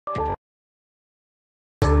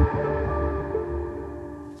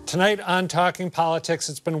Tonight on Talking Politics,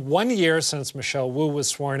 it's been 1 year since Michelle Wu was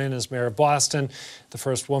sworn in as mayor of Boston, the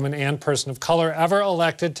first woman and person of color ever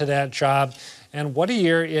elected to that job. And what a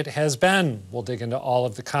year it has been. We'll dig into all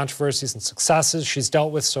of the controversies and successes she's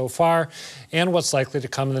dealt with so far and what's likely to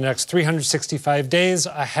come in the next 365 days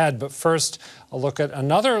ahead. But first, a look at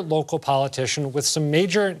another local politician with some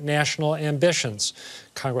major national ambitions.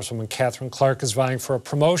 Congresswoman Katherine Clark is vying for a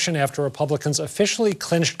promotion after Republicans officially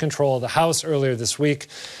clinched control of the House earlier this week.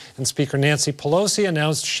 And Speaker Nancy Pelosi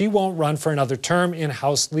announced she won't run for another term in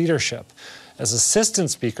House leadership. As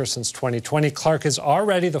Assistant Speaker since 2020, Clark is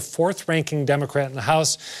already the fourth-ranking Democrat in the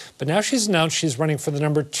House, but now she's announced she's running for the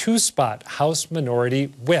 #2 spot, House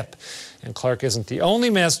Minority Whip. And Clark isn't the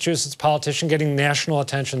only Massachusetts politician getting national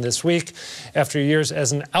attention this week. After years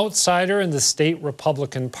as an outsider in the state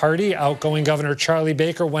Republican Party, outgoing Governor Charlie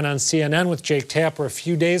Baker went on CNN with Jake Tapper a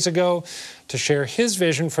few days ago to share his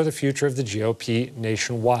vision for the future of the GOP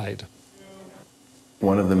nationwide.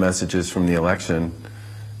 One of the messages from the election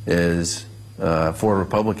is, for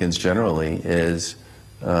Republicans generally, is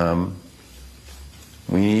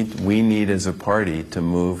we need as a party to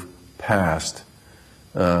move past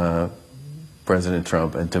President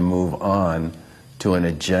Trump and to move on to an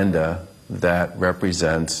agenda that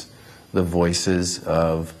represents the voices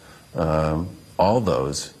of all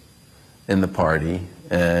those in the party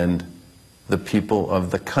and the people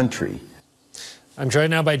of the country. I'm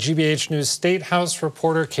joined now by GBH News State House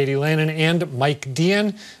reporter Katie Lannan and Mike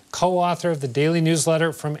Deehan, co-author of the daily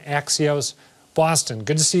newsletter from Axios Boston.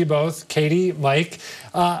 Good to see you both, Katie, Mike.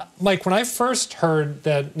 Mike, when I first heard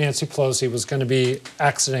that Nancy Pelosi was going to be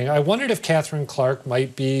exiting, I wondered if Katherine Clark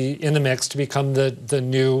might be in the mix to become the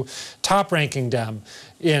new top-ranking Dem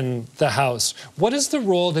in the House. What is the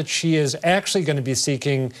role that she is actually going to be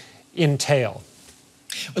seeking entail?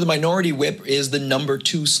 Well, the minority whip is the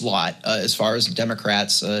 #2 slot as far as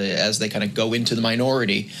Democrats as they kind of go into the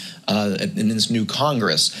minority in this new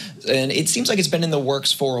Congress. And it seems like it's been in the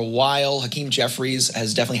works for a while. Hakeem Jeffries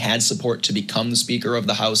has definitely had support to become the Speaker of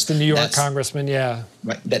the House. The New York congressman, yeah.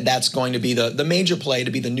 Right, that's going to be the major play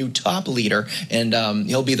to be the new top leader, and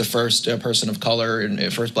he'll be the first person of color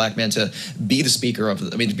and first black man to be the Speaker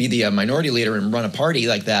of, to be the minority leader and run a party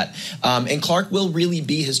like that. And Clark will really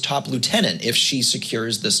be his top lieutenant if she secures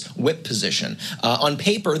this whip position. On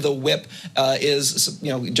paper, the whip is,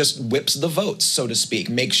 just whips the votes, so to speak.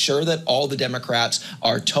 Make sure that all the Democrats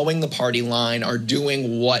are towing the party line, are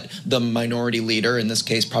doing what the minority leader, in this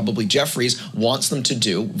case probably Jeffries, wants them to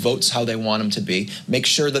do, votes how they want them to be. Make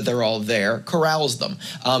sure that they're all there, corrals them.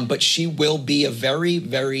 But she will be a very,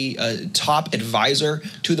 very top advisor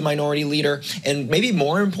to the minority leader, and maybe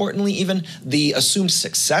more importantly, even the assumed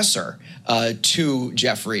successor to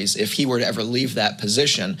Jeffries if he were to ever leave that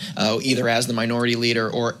position, either as the minority leader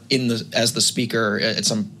or as the Speaker at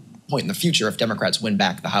some point in the future if Democrats win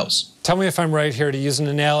back the House. Tell me if I'm right here to use an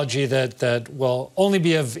analogy that will only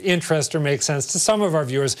be of interest or make sense to some of our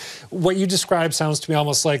viewers. What you describe sounds to me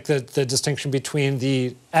almost like the distinction between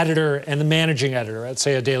the editor and the managing editor at,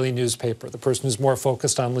 say, a daily newspaper, the person who's more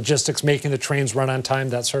focused on logistics, making the trains run on time,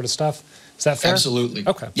 that sort of stuff. Is that fair? Absolutely.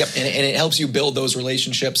 Okay. Yep, and it helps you build those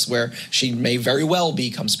relationships where she may very well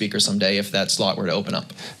become Speaker someday if that slot were to open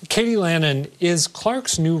up. Katie Lannan, is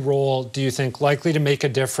Clark's new role, do you think, likely to make a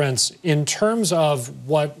difference in terms of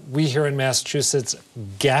what we here in Massachusetts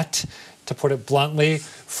get, to put it bluntly,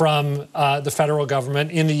 from the federal government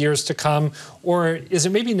in the years to come? Or is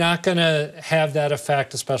it maybe not going to have that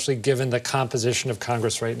effect, especially given the composition of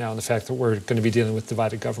Congress right now and the fact that we're going to be dealing with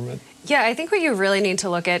divided government? Yeah, I think what you really need to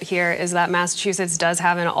look at here is that Massachusetts does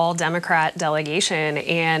have an all-Democrat delegation,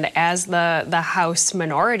 and as the House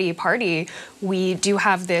minority party, we do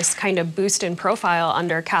have this kind of boost in profile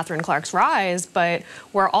under Katherine Clark's rise, but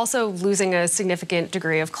we're also losing a significant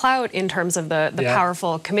degree of clout in terms of the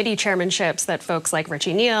powerful committee chairmanships that folks like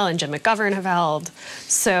Richie Neal and Jim McGovern have held.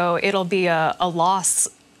 So it'll be a loss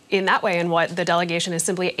in that way, and what the delegation is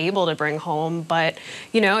simply able to bring home. But,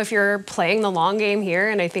 if you're playing the long game here,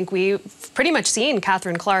 and I think we've pretty much seen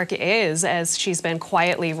Katherine Clark as she's been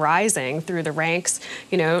quietly rising through the ranks.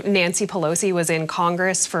 Nancy Pelosi was in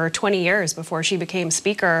Congress for 20 years before she became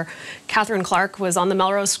Speaker. Katherine Clark was on the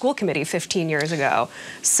Melrose School Committee 15 years ago.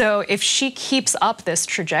 So if she keeps up this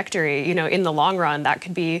trajectory, in the long run, that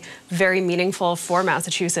could be very meaningful for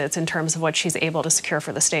Massachusetts in terms of what she's able to secure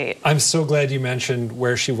for the state. I'm so glad you mentioned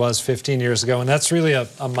where she was 15 years ago, and that's really a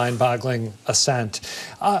mind-boggling ascent.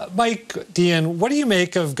 Mike Deehan, what do you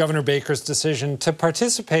make of Governor Baker's decision to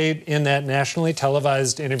participate in that nationally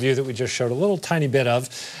televised interview that we just showed a little tiny bit of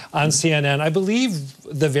on CNN, I believe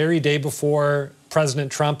the very day before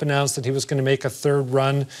President Trump announced that he was going to make a third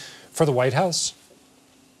run for the White House?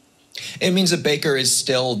 It means that Baker is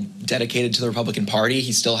still dedicated to the Republican Party.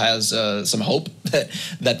 He still has some hope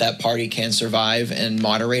that party can survive and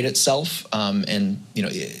moderate itself, and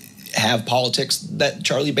have politics that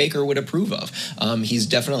Charlie Baker would approve of. He's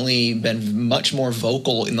definitely been much more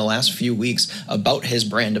vocal in the last few weeks about his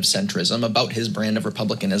brand of centrism, about his brand of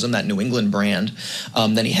republicanism, that New England brand,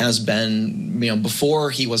 than he has been,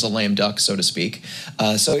 before he was a lame duck, so to speak.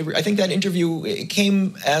 So I think that interview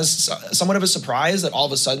came as somewhat of a surprise that all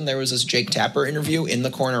of a sudden there was this Jake Tapper interview in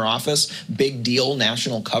the corner office, big deal,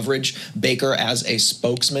 national coverage, Baker as a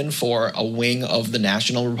spokesman for a wing of the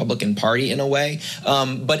National Republican Party in a way.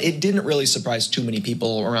 But it didn't really surprise too many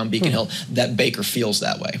people around Beacon Hill that Baker feels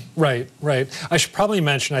that way. Right, right. I should probably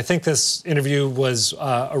mention, I think this interview was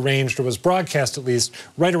arranged, or was broadcast at least,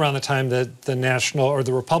 right around the time that the National, or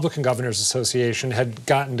the Republican Governors Association had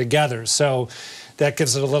gotten together. So that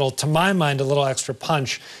gives it a little, to my mind, a little extra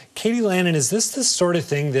punch. Katie Lannan, is this the sort of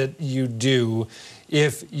thing that you do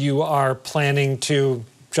if you are planning to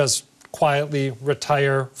just quietly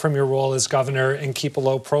retire from your role as governor and keep a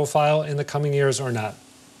low profile in the coming years, or not?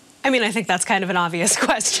 I mean, I think that's kind of an obvious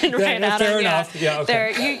question, right, Adam? Fair enough. Yeah,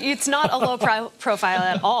 okay. It's not a low profile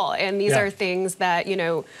at all. And these are things that,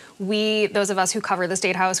 those of us who cover the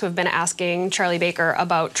State House, who have been asking Charlie Baker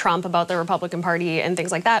about Trump, about the Republican Party and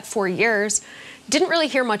things like that for years, didn't really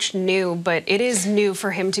hear much new, but it is new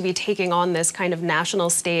for him to be taking on this kind of national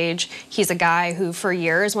stage. He's a guy who, for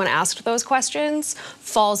years, when asked those questions,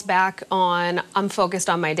 falls back on, I'm focused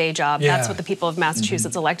on my day job. That's what the people of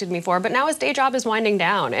Massachusetts elected me for. But now his day job is winding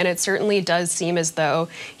down, and it certainly does seem as though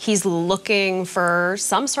he's looking for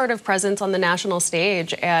some sort of presence on the national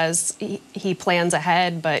stage as he plans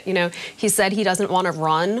ahead. But, he said he doesn't want to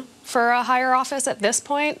run for a higher office at this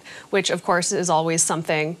point, which of course is always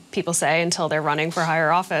something people say until they're running for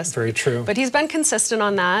higher office. Very true. But he's been consistent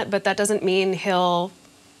on that, but that doesn't mean he'll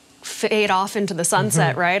fade off into the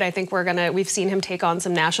sunset, right? I think we've seen him take on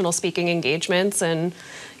some national speaking engagements, and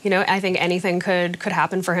I think anything could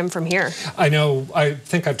happen for him from here. I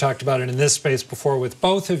think I've talked about it in this space before with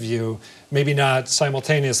both of you, maybe not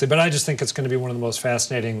simultaneously, but I just think it's going to be one of the most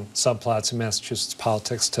fascinating subplots in Massachusetts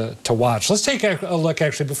politics to watch. Let's take a look,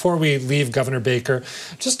 actually, before we leave Governor Baker,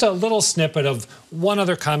 just a little snippet of one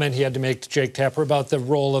other comment he had to make to Jake Tapper about the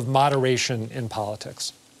role of moderation in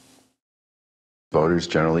politics. Voters,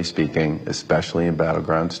 generally speaking, especially in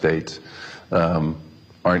battleground states,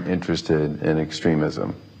 aren't interested in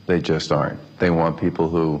extremism. They just aren't. They want people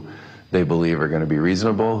who they believe are going to be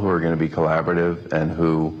reasonable, who are going to be collaborative, and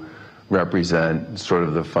who represent sort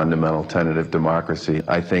of the fundamental tenet of democracy.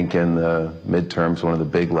 I think in the midterms, one of the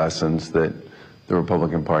big lessons that the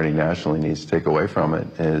Republican Party nationally needs to take away from it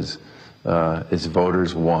is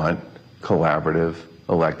voters want collaborative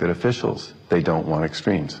elected officials. They don't want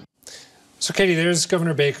extremes. So, Katie, there's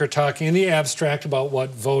Governor Baker talking in the abstract about what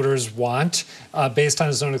voters want based on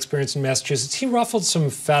his own experience in Massachusetts. He ruffled some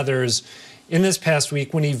feathers in this past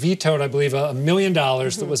week when he vetoed, I believe, $1 million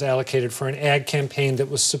that was allocated for an ad campaign that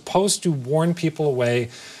was supposed to warn people away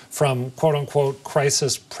from, quote-unquote,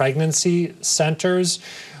 crisis pregnancy centers.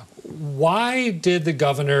 Why did the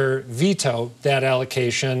governor veto that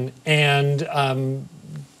allocation, and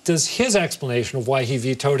does his explanation of why he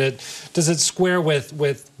vetoed it, does it square with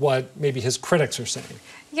what maybe his critics are saying?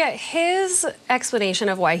 Yeah, his explanation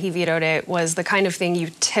of why he vetoed it was the kind of thing you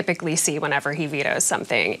typically see whenever he vetoes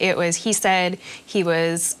something. He said he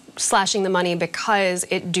was slashing the money because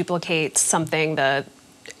it duplicates something the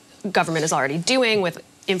government is already doing with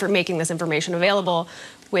making this information available,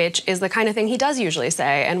 which is the kind of thing he does usually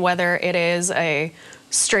say. And whether it is a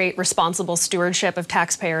straight responsible stewardship of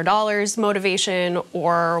taxpayer dollars motivation,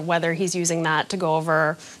 or whether he's using that to go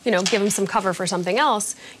over, give him some cover for something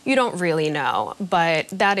else, you don't really know.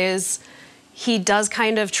 But he does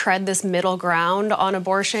kind of tread this middle ground on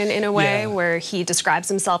abortion in a way where he describes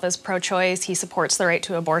himself as pro-choice, he supports the right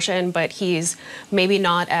to abortion, but he's maybe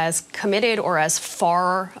not as committed or as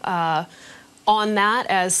far on that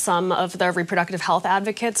as some of the reproductive health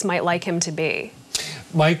advocates might like him to be.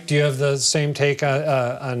 Mike, do you have the same take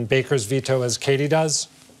on Baker's veto as Katie does?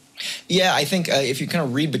 Yeah, I think if you kind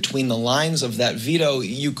of read between the lines of that veto,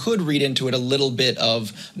 you could read into it a little bit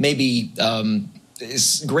of maybe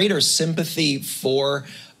greater sympathy for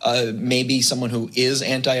maybe someone who is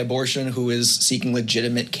anti-abortion, who is seeking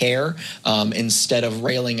legitimate care, instead of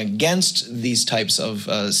railing against these types of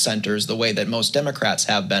centers the way that most Democrats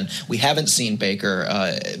have been. We haven't seen Baker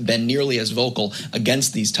been nearly as vocal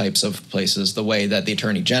against these types of places the way that the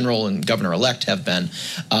Attorney General and Governor-elect have been.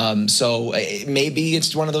 So maybe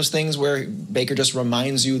it's one of those things where Baker just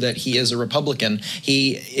reminds you that he is a Republican.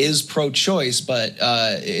 He is pro-choice, but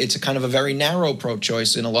it's a kind of a very narrow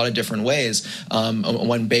pro-choice in a lot of different ways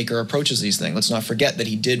when Baker approaches these things. Let's not forget that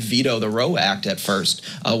he did veto the Roe Act at first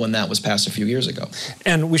when that was passed a few years ago.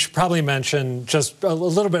 And we should probably mention just a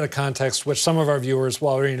little bit of context, which some of our viewers will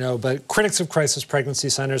already know, but critics of crisis pregnancy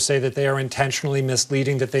centers say that they are intentionally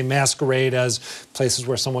misleading, that they masquerade as places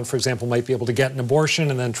where someone, for example, might be able to get an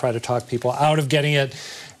abortion and then try to talk people out of getting it.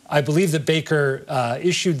 I believe that Baker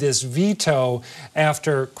issued this veto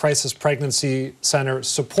after crisis pregnancy center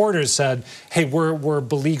supporters said, hey, we're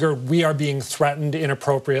beleaguered, we are being threatened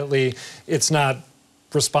inappropriately. It's not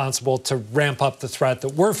responsible to ramp up the threat that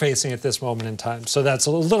we're facing at this moment in time. So that's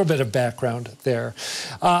a little bit of background there.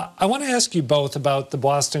 I want to ask you both about the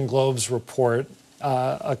Boston Globe's report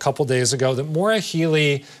a couple days ago that Maura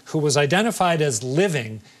Healey, who was identified as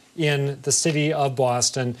living in the city of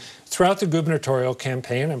Boston throughout the gubernatorial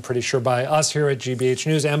campaign, I'm pretty sure by us here at GBH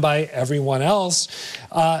News and by everyone else,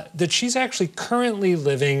 that she's actually currently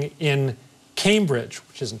living in Cambridge,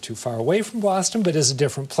 which isn't too far away from Boston, but is a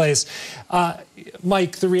different place.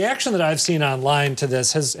 Mike, the reaction that I've seen online to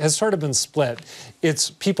this has sort of been split.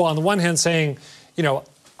 It's people on the one hand saying, you know,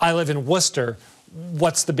 I live in Worcester.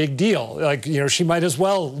 What's the big deal? Like, you know, she might as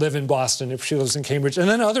well live in Boston if she lives in Cambridge. And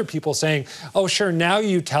then other people saying, oh, sure, now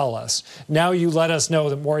you tell us. Now you let us know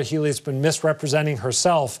that Maura Healey's been misrepresenting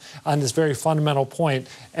herself on this very fundamental point,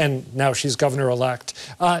 and now she's governor-elect.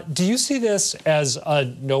 Do you see this as a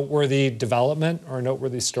noteworthy development or a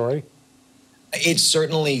noteworthy story? It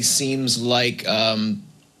certainly seems like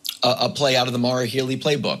a play out of the Maura Healey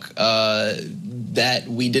playbook, that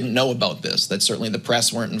we didn't know about this, that certainly the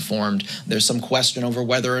press weren't informed. There's some question over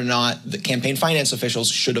whether or not the campaign finance officials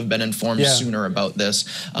should have been informed sooner about this.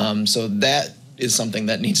 So that is something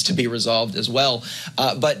that needs to be resolved as well.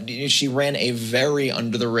 But she ran a very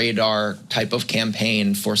under-the-radar type of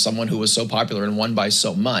campaign for someone who was so popular and won by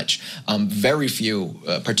so much. Very few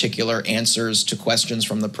particular answers to questions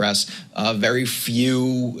from the press, very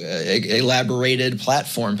few elaborated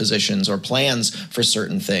platform positions or plans for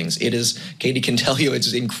certain things. It is, Katie can tell you,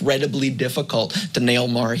 it's incredibly difficult to nail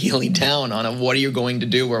Maura Healey down on a what are you going to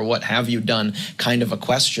do or what have you done kind of a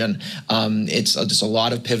question. It's just a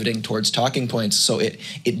lot of pivoting towards talking points. So it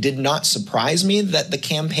did not surprise me that the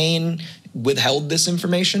campaign withheld this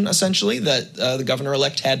information, essentially, that the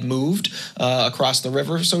governor-elect had moved across the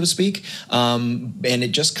river, so to speak. And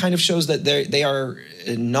it just kind of shows that they are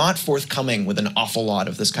not forthcoming with an awful lot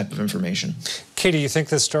of this type of information. Katie, you think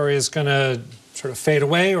this story is going to sort of fade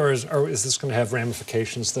away, or is this going to have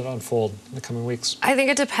ramifications that unfold in the coming weeks? I think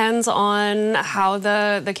it depends on how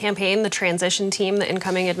the campaign, the transition team, the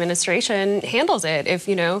incoming administration handles it. If,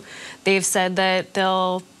 you know, they've said that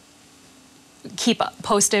they'll keep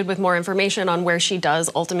posted with more information on where she does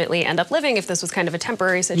ultimately end up living, if this was kind of a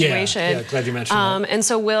temporary situation. Yeah, glad you mentioned that. And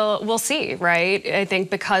so we'll see, right? I think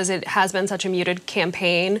because it has been such a muted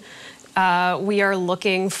campaign, we are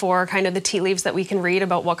looking for kind of the tea leaves that we can read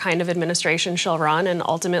about what kind of administration she'll run, and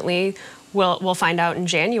ultimately we'll find out in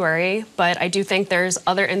January. But I do think there's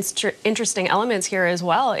other interesting elements here as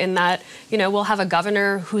well, in that, you know, we'll have a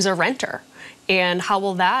governor who's a renter, and how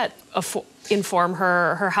will that inform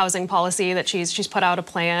her housing policy that she's put out a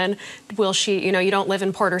plan? Will she, you know, you don't live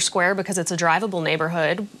in Porter Square because it's a drivable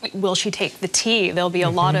neighborhood. Will she take the T? There'll be a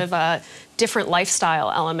lot of different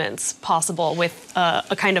lifestyle elements possible with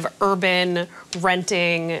a kind of urban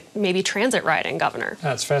renting, maybe transit riding governor.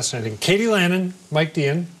 That's fascinating. Katie Lannan, Mike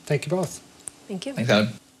Deehan, thank you both. Thank you. Thanks,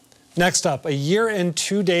 Adam. Next up, a year and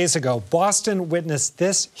 2 days ago, Boston witnessed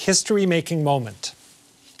this history-making moment.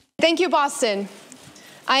 Thank you, Boston.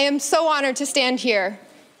 I am so honored to stand here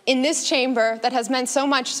in this chamber that has meant so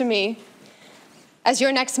much to me as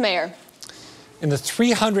your next mayor. In the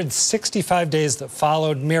 365 days that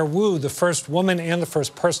followed, Mayor Wu, the first woman and the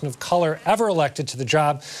first person of color ever elected to the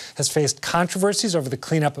job, has faced controversies over the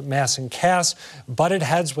cleanup at Mass and Cass, butted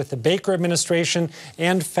heads with the Baker administration,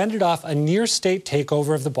 and fended off a near-state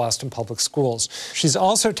takeover of the Boston Public Schools. She's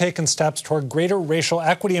also taken steps toward greater racial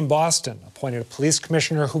equity in Boston, appointed a police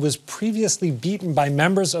commissioner who was previously beaten by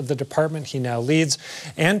members of the department he now leads,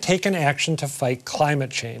 and taken action to fight climate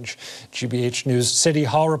change. GBH News City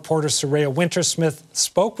Hall reporter Saraya Wintersmith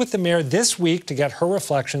spoke with the mayor this week to get her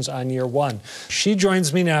reflections on year one. She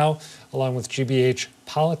joins me now, along with GBH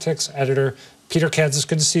politics editor Peter Kadzis,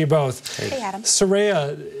 good to see you both. Hey, Adam.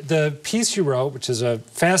 Saraya, the piece you wrote, which is a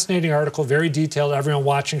fascinating article, very detailed, everyone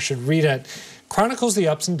watching should read it, chronicles the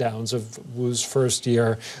ups and downs of Wu's first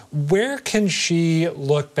year. Where can she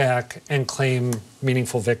look back and claim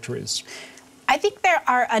meaningful victories? I think there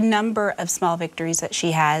are a number of small victories that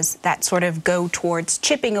she has that sort of go towards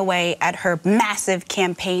chipping away at her massive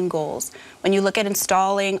campaign goals. When you look at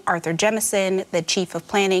installing Arthur Jemison, the chief of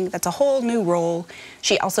planning, that's a whole new role.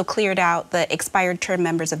 She also cleared out the expired term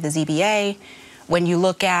members of the ZBA. When you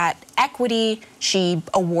look at equity, she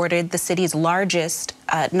awarded the city's largest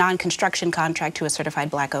non-construction contract to a certified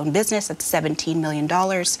black-owned business. That's $17 million.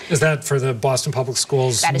 Is that for the Boston Public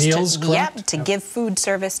Schools meals, correct? Yep, to give food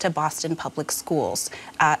service to Boston Public Schools.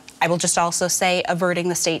 I will just also say averting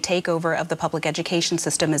the state takeover of the public education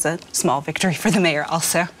system is a small victory for the mayor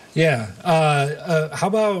also. Yeah. How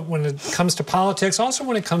about when it comes to politics, also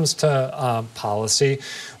when it comes to policy,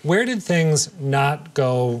 where did things not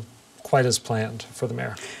go quite as planned for the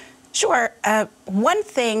mayor? Sure. One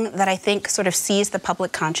thing that I think sort of seized the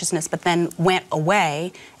public consciousness but then went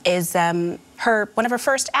away is one of her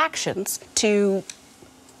first actions to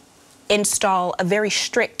install a very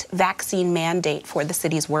strict vaccine mandate for the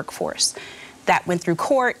city's workforce. That went through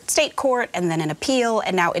court, state court, and then an appeal,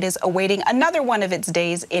 and now it is awaiting another one of its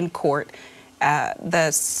days in court.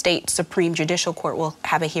 The state Supreme Judicial Court will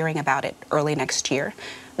have a hearing about it early next year.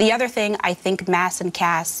 The other thing, I think Mass and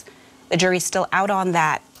Cass, the jury's still out on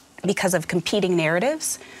that because of competing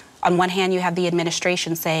narratives. On one hand, you have the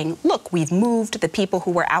administration saying, look, we've moved the people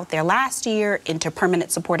who were out there last year into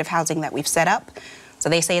permanent supportive housing that we've set up. So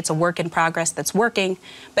they say it's a work in progress that's working,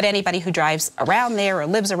 but anybody who drives around there or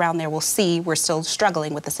lives around there will see we're still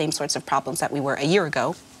struggling with the same sorts of problems that we were a year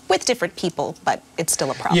ago with different people, but it's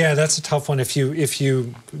still a problem. Yeah, that's a tough one. If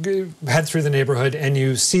you head through the neighborhood and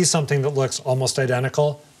you see something that looks almost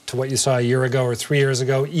identical to what you saw a year ago or 3 years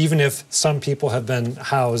ago, even if some people have been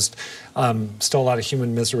housed, still a lot of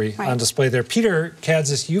human misery on display there. Peter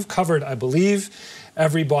Kadzis, you've covered, I believe,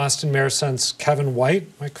 every Boston mayor since Kevin White.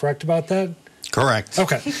 Am I correct about that? Correct.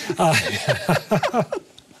 Okay.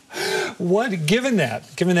 Given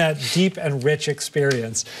that deep and rich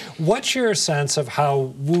experience, what's your sense of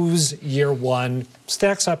how Wu's year one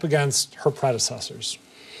stacks up against her predecessors?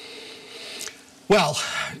 Well,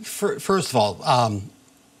 first of all,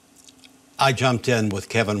 I jumped in with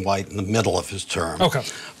Kevin White in the middle of his term. Okay.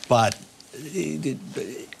 But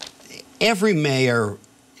every mayor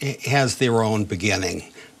has their own beginning.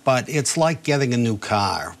 But it's like getting a new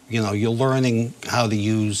car. You know, you're learning how to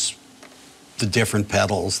use the different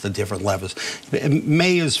pedals, the different levers.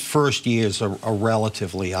 Mayor's first years are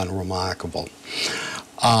relatively unremarkable.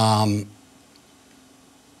 One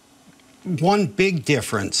big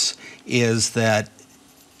difference is that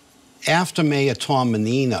after Mayor Tom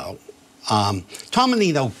Menino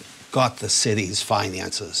got the city's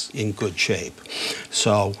finances in good shape.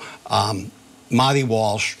 So Marty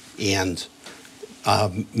Walsh and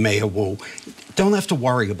Mayor Wu don't have to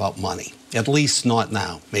worry about money, at least not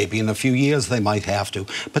now. Maybe in a few years they might have to,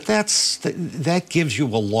 but that gives you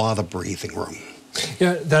a lot of breathing room.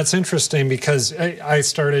 Yeah, that's interesting because I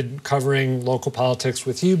started covering local politics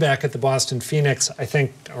with you back at the Boston Phoenix, I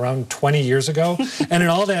think around 20 years ago. And in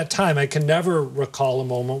all that time, I can never recall a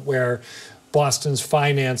moment where Boston's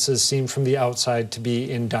finances seem from the outside to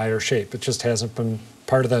be in dire shape. It just hasn't been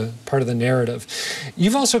part of the narrative.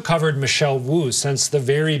 You've also covered Michelle Wu since the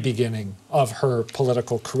very beginning of her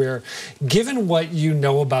political career. Given what you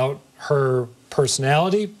know about her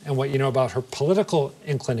personality and what you know about her political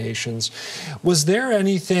inclinations, was there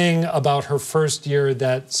anything about her first year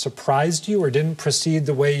that surprised you or didn't proceed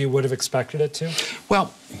the way you would have expected it to?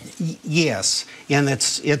 Well, yes, and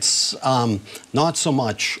it's not so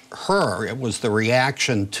much her, it was the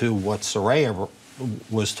reaction to what Saraya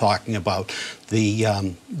was talking about, the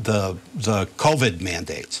COVID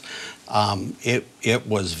mandates. It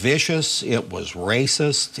was vicious, it was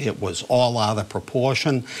racist, it was all out of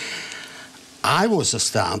proportion. I was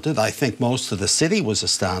astounded. I think most of the city was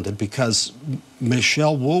astounded because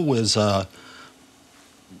Michelle Wu is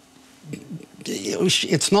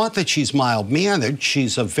it's not that she's mild-mannered,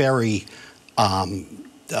 she's a very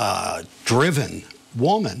driven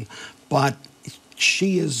woman, but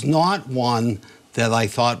she is not one that I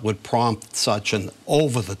thought would prompt such an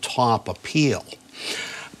over-the-top appeal.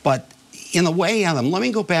 But in a way, Adam, let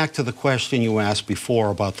me go back to the question you asked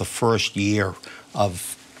before about the first year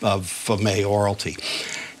of mayoralty.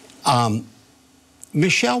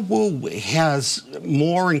 Michelle Wu has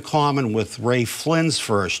more in common with Ray Flynn's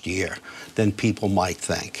first year than people might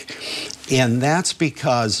think. And that's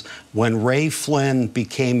because when Ray Flynn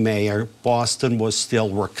became mayor, Boston was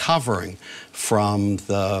still recovering from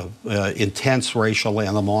the intense racial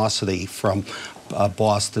animosity from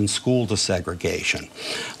Boston school desegregation.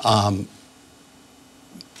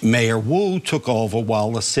 Mayor Wu took over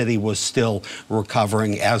while the city was still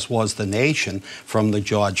recovering, as was the nation, from the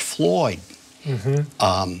George Floyd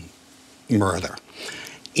murder.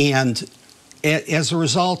 And as a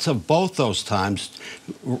result of both those times,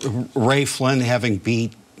 Ray Flynn having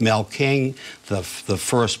beat Mel King, the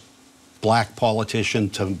first black politician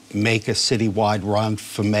to make a citywide run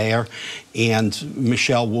for mayor, and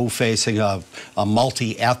Michelle Wu facing a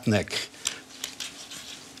multi-ethnic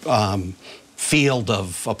field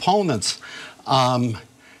of opponents,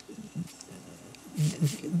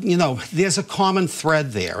 you know, there's a common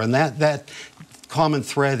thread there, and that common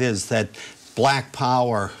thread is that black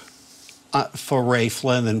power for Ray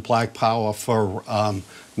Flynn and black power for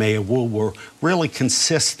Mayor Wu were really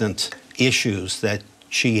consistent issues that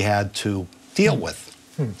she had to deal with.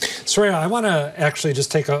 Saraya, I want to actually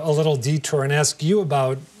just take a little detour and ask you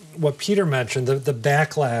about what Peter mentioned, the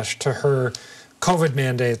backlash to her COVID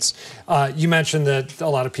mandates. You mentioned that a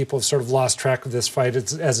lot of people have sort of lost track of this fight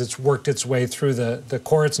as it's worked its way through the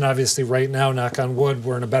courts, and obviously right now, knock on wood,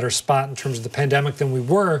 we're in a better spot in terms of the pandemic than we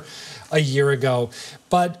were a year ago.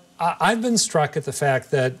 But I've been struck at the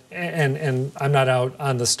fact that, and I'm not out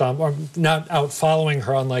on the stump, or not out following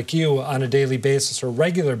her, unlike you, on a daily basis or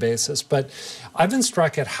regular basis, but I've been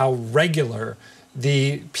struck at how regular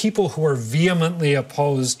the people who are vehemently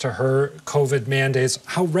opposed to her COVID mandates,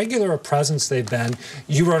 how regular a presence they've been.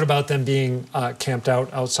 You wrote about them being camped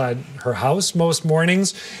out outside her house most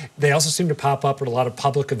mornings. They also seem to pop up at a lot of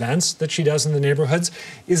public events that she does in the neighborhoods.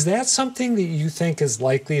 Is that something that you think is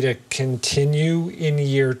likely to continue in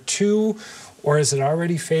year two, or is it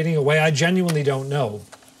already fading away? I genuinely don't know.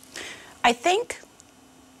 I think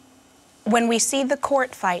when we see the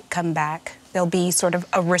court fight come back, there'll be sort of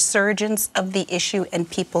a resurgence of the issue in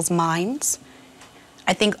people's minds.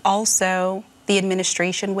 I think also the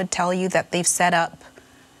administration would tell you that they've set up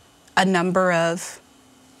a number of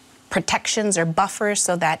protections or buffers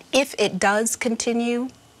so that if it does continue,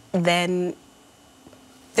 then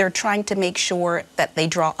they're trying to make sure that they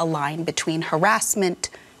draw a line between harassment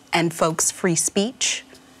and folks' free speech.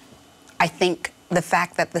 I think the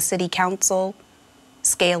fact that the city council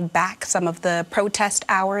scaled back some of the protest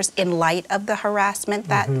hours in light of the harassment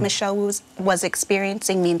that Michelle was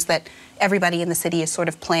experiencing means that everybody in the city is sort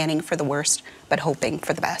of planning for the worst but hoping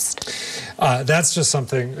for the best. That's just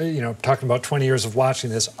something, you know, talking about 20 years of watching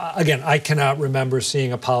this. Again, I cannot remember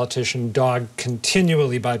seeing a politician dogged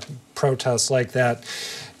continually by protests like that.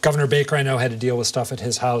 Governor Baker, I know, had to deal with stuff at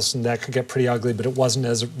his house, and that could get pretty ugly, but it wasn't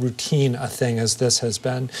as routine a thing as this has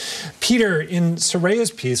been. Peter, in Saraya's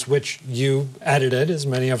piece, which you edited, as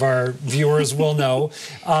many of our viewers will know,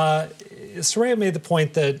 Saraya made the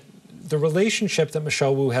point that the relationship that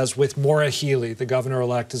Michelle Wu has with Maura Healey, the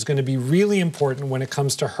governor-elect, is going to be really important when it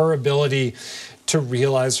comes to her ability to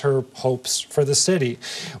realize her hopes for the city.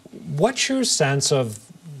 What's your sense of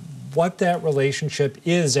what that relationship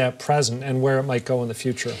is at present and where it might go in the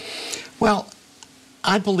future? Well,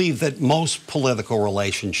 I believe that most political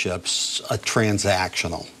relationships are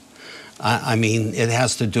transactional. I mean, it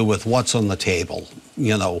has to do with what's on the table.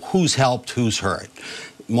 You know, who's helped, who's hurt.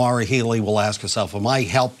 Maura Healey will ask herself, am I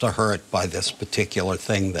helped or hurt by this particular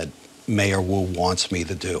thing that Mayor Wu wants me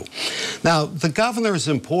to do? Now, the governor is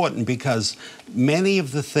important because many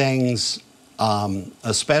of the things,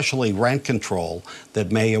 especially rent control,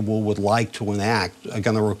 that Mayor Wu would like to enact are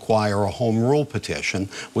going to require a home rule petition,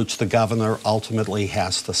 which the governor ultimately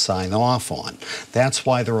has to sign off on. That's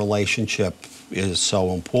why the relationship is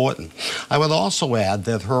so important. I would also add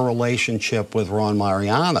that her relationship with Ron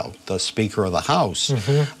Mariano, the Speaker of the House,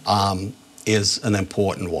 is an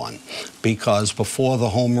important one, because before the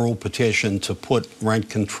home rule petition to put rent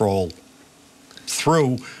control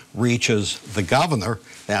through reaches the governor,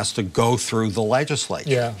 it has to go through the legislature.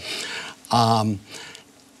 Yeah.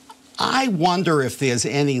 I wonder if there's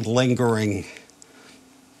any lingering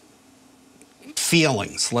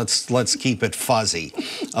feelings, let's keep it fuzzy,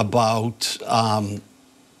 about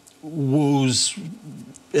Wu's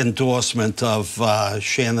endorsement of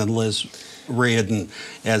Shannon Liz Reardon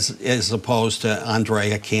as opposed to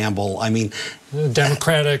Andrea Campbell. I mean,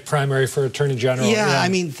 Democratic primary for Attorney General. Yeah, I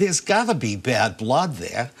mean, there's got to be bad blood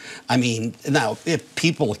there. I mean, now, if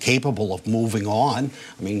people are capable of moving on,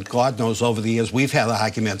 I mean, God knows over the years we've had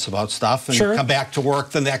arguments about stuff and come back to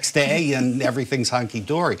work the next day and everything's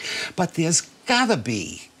hunky-dory. But there's got to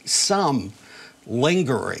be some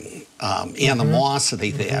lingering animosity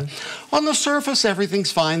there. On the surface,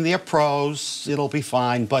 everything's fine. They're pros. It'll be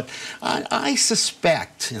fine. But I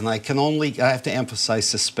suspect, and I have to emphasize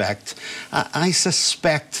suspect, I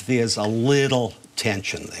suspect there's a little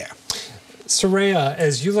tension there. Saraya,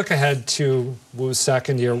 as you look ahead to Wu's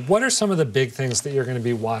second year, what are some of the big things that you're going to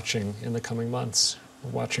be watching in the coming months,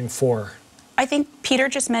 watching for? I think Peter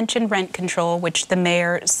just mentioned rent control, which the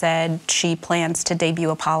mayor said she plans to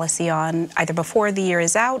debut a policy on either before the year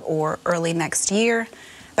is out or early next year.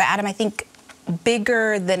 But Adam, I think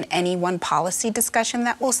bigger than any one policy discussion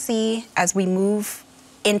that we'll see as we move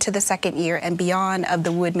into the second year and beyond of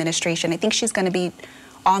the Wu administration, I think she's going to be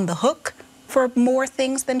on the hook for more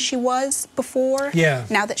things than she was before. Yeah.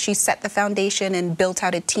 Now that she's set the foundation and built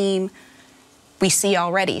out a team, we see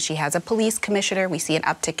already she has a police commissioner, we see an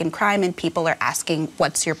uptick in crime, and people are asking,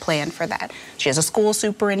 what's your plan for that? She has a school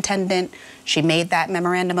superintendent. She made that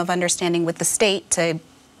memorandum of understanding with the state to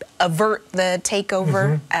avert the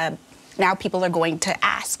takeover. Now people are going to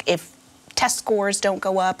ask if test scores don't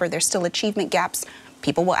go up or there's still achievement gaps.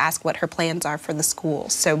 People will ask what her plans are for the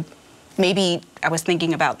schools. So maybe, I was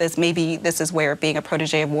thinking about this, maybe this is where being a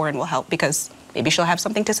protege of Warren will help, because maybe she'll have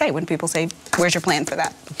something to say when people say, where's your plan for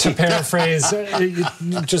that? To paraphrase,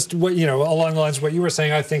 just what, along the lines of what you were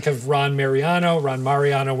saying, I think of Ron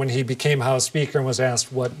Mariano, when he became House Speaker and was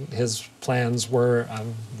asked what his plans were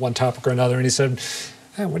on one topic or another, and he said,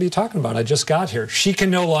 hey, what are you talking about? I just got here. She can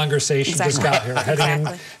no longer say she just got here,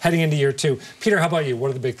 heading into year 2. Peter, how about you?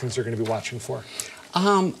 What are the big things you're going to be watching for?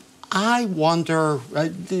 I wonder,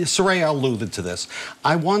 Saraya alluded to this,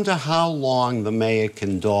 I wonder how long the mayor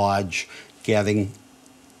can dodge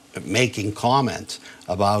making comment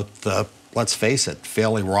about the, let's face it,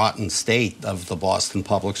 fairly rotten state of the Boston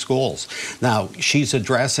public schools. Now, she's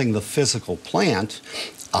addressing the physical plant,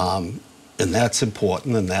 and that's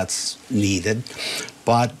important and that's needed,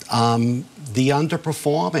 but the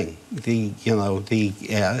underperforming, the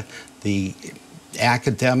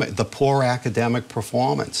poor academic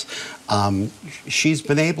performance. She's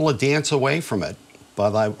been able to dance away from it,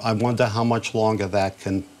 but I wonder how much longer that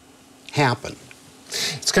can happen.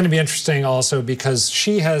 It's going to be interesting also because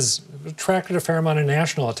she has attracted a fair amount of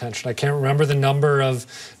national attention. I can't remember the number of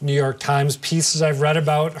New York Times pieces I've read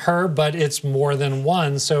about her, but it's more than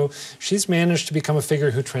one. So she's managed to become a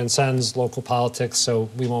figure who transcends local politics, so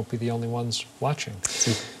we won't be the only ones watching.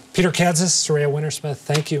 Peter Kadzis, Saraya Wintersmith,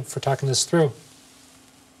 thank you for talking this through.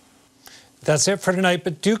 That's it for tonight,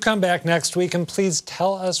 but do come back next week and please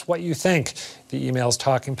tell us what you think. The email is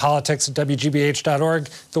talkingpolitics@wgbh.org.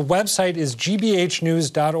 The website is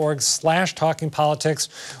gbhnews.org/talkingpolitics,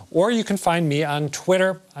 or you can find me on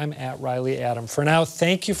Twitter. I'm @ReillyAdam. For now,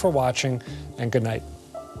 thank you for watching and good night.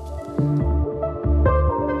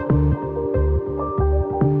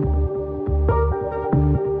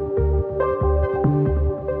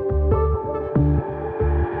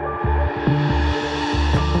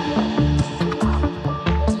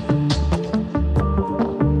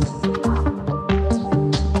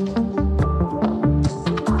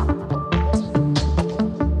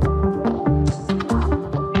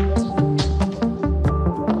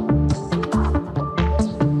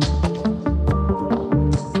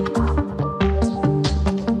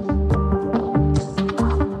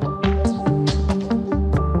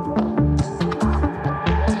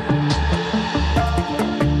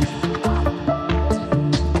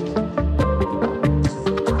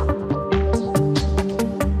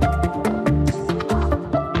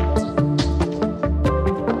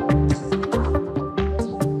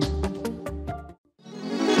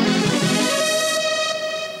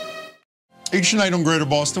 Each night on Greater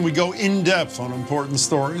Boston, we go in-depth on important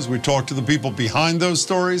stories. We talk to the people behind those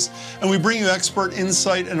stories, and we bring you expert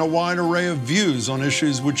insight and a wide array of views on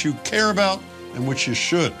issues which you care about and which you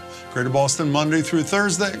should. Greater Boston, Monday through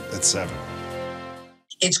Thursday at 7.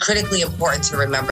 It's critically important to remember